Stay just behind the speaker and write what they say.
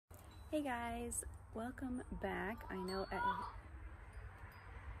Hey guys, welcome back. I know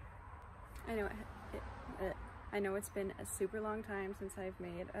it's been a super long time since I've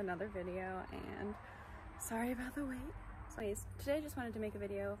made another video, and sorry about the wait. So anyways, today I just wanted to make a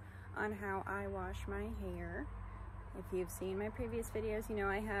video on how I wash my hair. If you've seen my previous videos, you know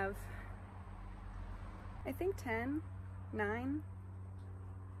I have, I think 9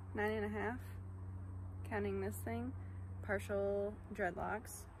 and a half, counting this thing, partial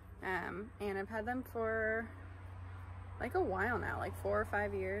dreadlocks. And I've had them for like a while now, like 4 or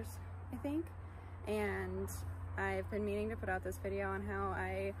 5 years, I think. And I've been meaning to put out this video on how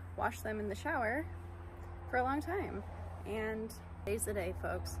I wash them in the shower for a long time. And today's the day,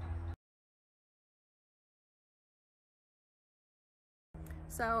 folks.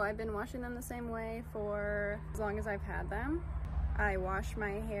 So I've been washing them the same way for as long as I've had them. I wash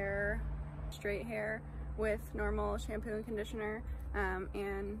my hair, straight hair, with normal shampoo and conditioner,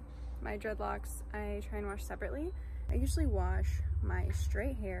 and my dreadlocks I try and wash separately. I usually wash my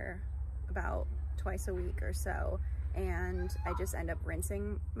straight hair about twice a week or so, and I just end up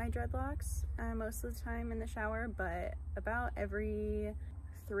rinsing my dreadlocks most of the time in the shower, but about every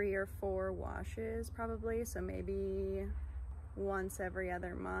 3 or 4 washes probably, so maybe once every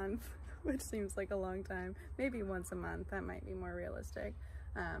other month, which seems like a long time. Maybe once a month, that might be more realistic.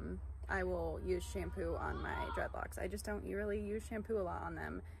 I will use shampoo on my dreadlocks. I just don't really use shampoo a lot on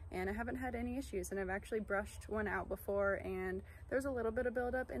them, and I haven't had any issues, and I've actually brushed one out before and there's a little bit of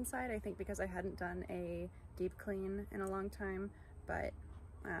buildup inside, I think because I hadn't done a deep clean in a long time, but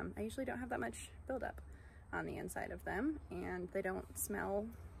I usually don't have that much buildup on the inside of them, and they don't smell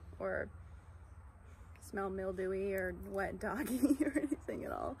or smell mildewy or wet doggy or anything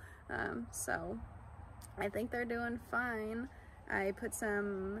at all. So I think they're doing fine. I put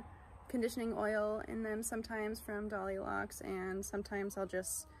some conditioning oil in them sometimes from DREADLOCKS, and sometimes I'll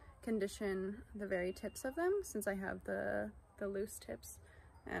just condition the very tips of them since I have the loose tips,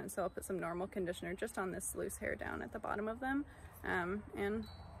 and so I'll put some normal conditioner just on this loose hair down at the bottom of them, and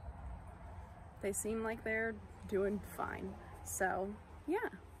they seem like they're doing fine. So yeah,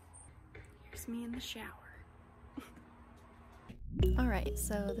 here's me in the shower. Alright,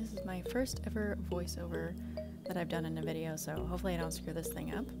 so this is my first ever voiceover that I've done in a video, so hopefully I don't screw this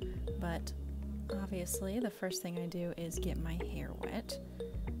thing up. But obviously the first thing I do is get my hair wet.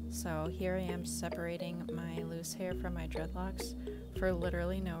 So here I am separating my loose hair from my dreadlocks for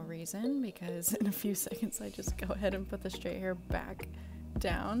literally no reason, because in a few seconds I just go ahead and put the straight hair back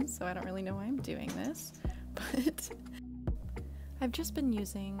down, so I don't really know why I'm doing this. But I've just been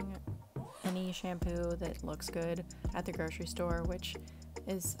using any shampoo that looks good at the grocery store, which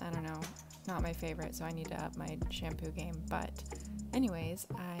is, I don't know, not my favorite, so I need to up my shampoo game. But anyways,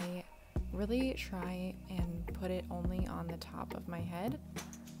 I really try and put it only on the top of my head,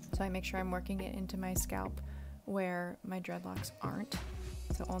 so I make sure I'm working it into my scalp where my dreadlocks aren't,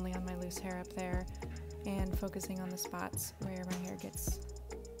 so only on my loose hair up there, and focusing on the spots where my hair gets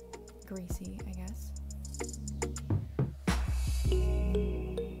greasy, I guess.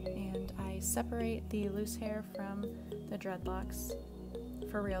 And I separate the loose hair from the dreadlocks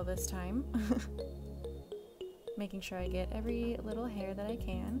for real this time, making sure I get every little hair that I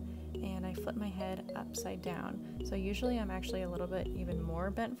can, and I flip my head upside down. So usually I'm actually a little bit even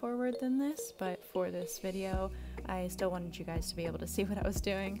more bent forward than this, but for this video I still wanted you guys to be able to see what I was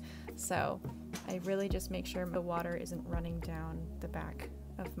doing, so I really just make sure the water isn't running down the back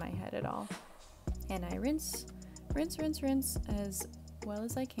of my head at all. And I rinse as well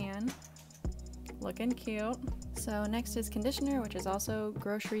as I can. Looking cute. So next is conditioner, which is also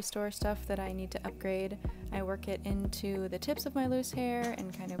grocery store stuff that I need to upgrade. I work it into the tips of my loose hair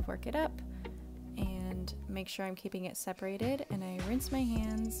and kind of work it up and make sure I'm keeping it separated, and I rinse my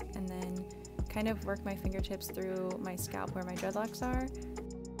hands and then kind of work my fingertips through my scalp where my dreadlocks are,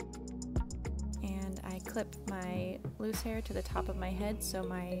 and I clip my loose hair to the top of my head so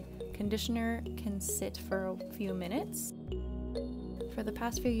my conditioner can sit for a few minutes. For the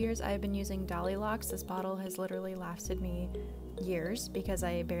past few years I've been using DREADLOCKS. This bottle has literally lasted me years because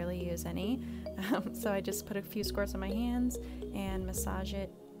I barely use any. So I just put a few squirts on my hands and massage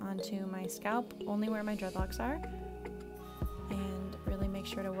it onto my scalp, only where my dreadlocks are, and really make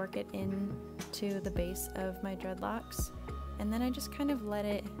sure to work it into the base of my dreadlocks. And then I just kind of let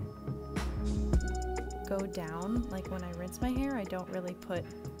it go down. Like when I rinse my hair, I don't really put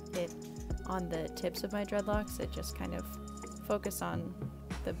it on the tips of my dreadlocks, it just kind of focus on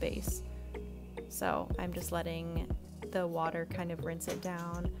the base. So I'm just letting the water kind of rinse it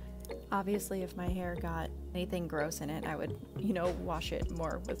down. Obviously if my hair got anything gross in it, I would, you know, wash it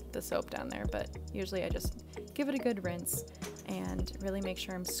more with the soap down there, but usually I just give it a good rinse and really make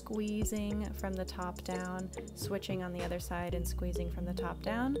sure I'm squeezing from the top down, switching on the other side and squeezing from the top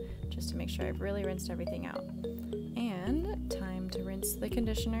down, just to make sure I've really rinsed everything out. And time to rinse the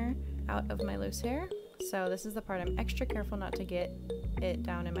conditioner out of my loose hair. So this is the part I'm extra careful not to get it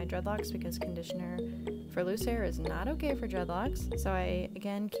down in my dreadlocks, because conditioner for loose hair is not okay for dreadlocks. So I,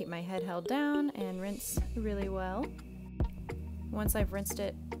 again, keep my head held down and rinse really well. Once I've rinsed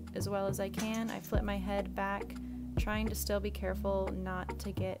it as well as I can, I flip my head back, trying to still be careful not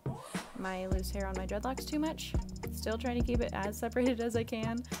to get my loose hair on my dreadlocks too much. Still trying to keep it as separated as I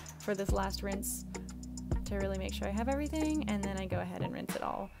can for this last rinse to really make sure I have everything, and then I go ahead and rinse it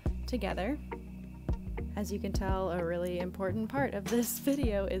all together. As you can tell, a really important part of this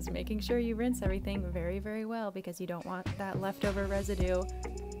video is making sure you rinse everything very, very well, because you don't want that leftover residue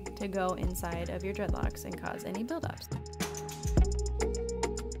to go inside of your dreadlocks and cause any buildups.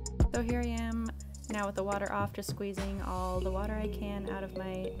 So here I am now with the water off, just squeezing all the water I can out of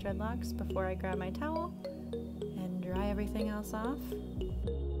my dreadlocks before I grab my towel and dry everything else off.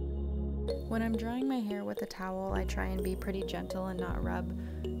 When I'm drying my hair with a towel, I try and be pretty gentle and not rub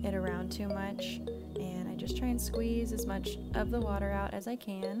it around too much, and I just try and squeeze as much of the water out as I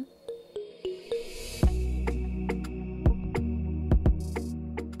can.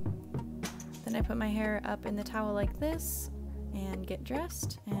 Then I put my hair up in the towel like this and get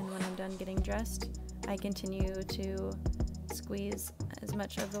dressed, and when I'm done getting dressed, I continue to squeeze as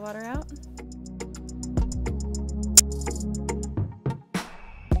much of the water out.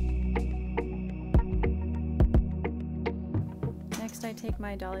 Next, I take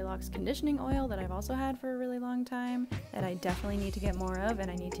my DREADLOCKS conditioning oil that I've also had for a really long time, that I definitely need to get more of, and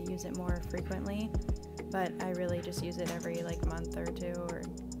I need to use it more frequently, but I really just use it every like month or 2 or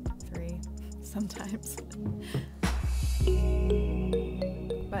 3 sometimes.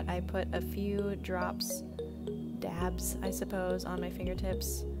 But I put a few drops, dabs I suppose, on my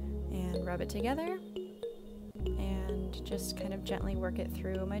fingertips and rub it together and just kind of gently work it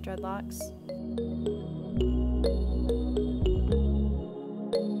through my dreadlocks.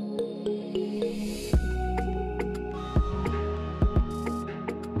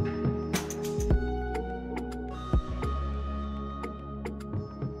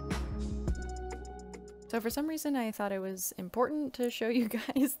 So for some reason I thought it was important to show you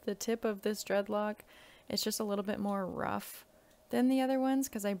guys the tip of this dreadlock. It's just a little bit more rough than the other ones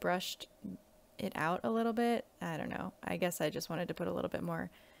because I brushed it out a little bit. I don't know. I guess I just wanted to put a little bit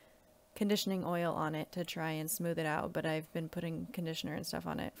more conditioning oil on it to try and smooth it out, but I've been putting conditioner and stuff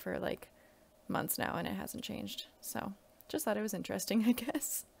on it for like months now and it hasn't changed. So just thought it was interesting, I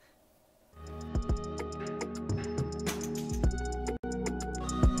guess.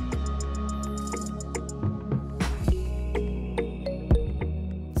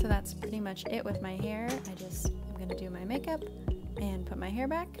 That's pretty much it with my hair. I'm gonna do my makeup and put my hair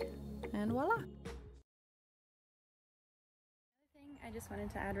back, and voila. Another thing I just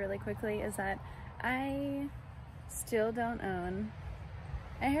wanted to add really quickly is that I still don't own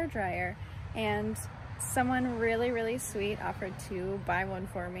a hairdryer, and someone really, really sweet offered to buy one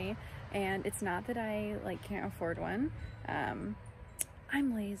for me, and it's not that I like can't afford one. I'm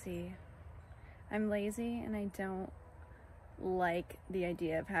lazy and I don't like the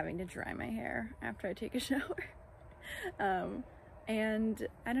idea of having to dry my hair after I take a shower. And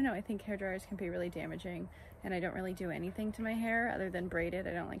I don't know, I think hair dryers can be really damaging, and I don't really do anything to my hair other than braid it.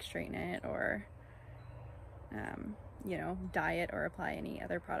 I don't like straighten it or you know, dye it or apply any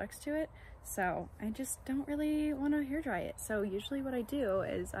other products to it, so I just don't really want to hair dry it. So usually what I do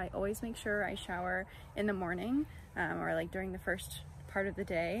is I always make sure I shower in the morning or like during the first part of the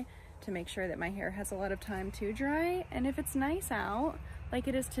day, to make sure that my hair has a lot of time to dry. And if it's nice out, like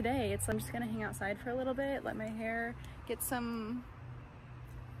it is today, I'm just gonna hang outside for a little bit, let my hair get some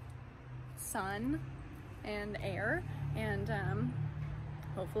sun and air, and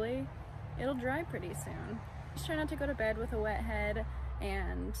hopefully it'll dry pretty soon. Just try not to go to bed with a wet head,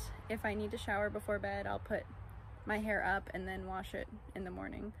 and if I need to shower before bed, I'll put my hair up and then wash it in the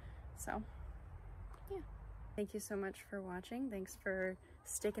morning. So yeah. Thank you so much for watching. Thanks for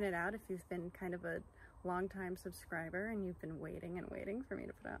sticking it out if you've been kind of a long-time subscriber and you've been waiting and waiting for me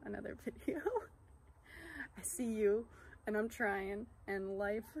to put out another video. I see you, and I'm trying, and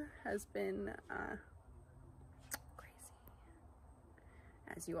life has been crazy,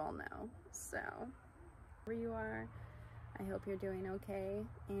 as you all know. So wherever you are, I hope you're doing okay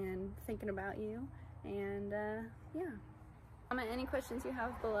and thinking about you, and yeah. Comment any questions you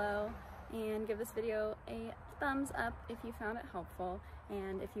have below, and give this video a thumbs up if you found it helpful.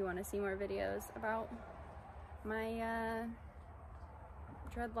 And if you want to see more videos about my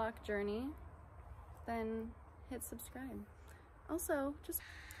dreadlock journey, then hit subscribe. Also, just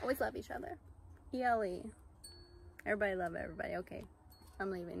always love each other. ELE. Everybody love everybody. Okay,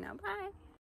 I'm leaving now. Bye.